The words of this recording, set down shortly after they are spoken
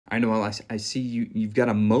I know. Well, I see you've got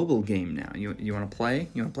a mobile game now. You want to play?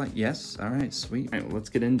 You want to play? Yes. All right. Sweet. All right. Well, let's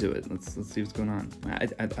get into it. Let's see what's going on.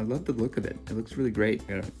 I love the look of it. It looks really great.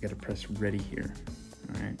 Gotta press ready here.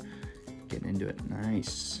 All right. Getting into it.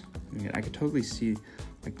 Nice. I could totally see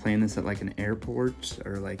like playing this at like an airport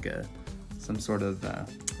or like some sort of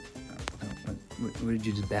what did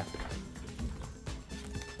you just bet?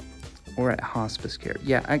 Or at hospice care.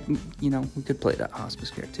 Yeah, we could play that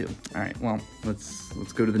hospice care too. All right, well,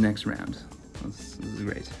 let's go to the next round. This is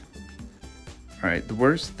great. All right, the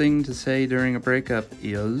worst thing to say during a breakup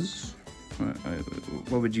is,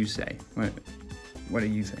 what would you say? What are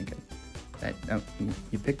you thinking?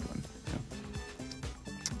 You picked one.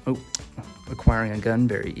 Oh, acquiring a gun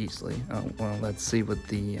very easily. Oh, well, let's see what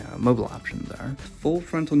the mobile options are. Full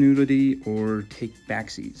frontal nudity or take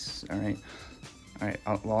backsies. All right. All right,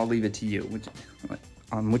 I'll leave it to you.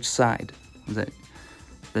 On which side? Was that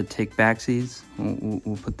take backsies?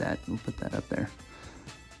 We'll put that up there.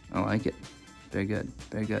 I like it. Very good.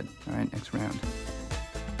 Very good. All right, next round.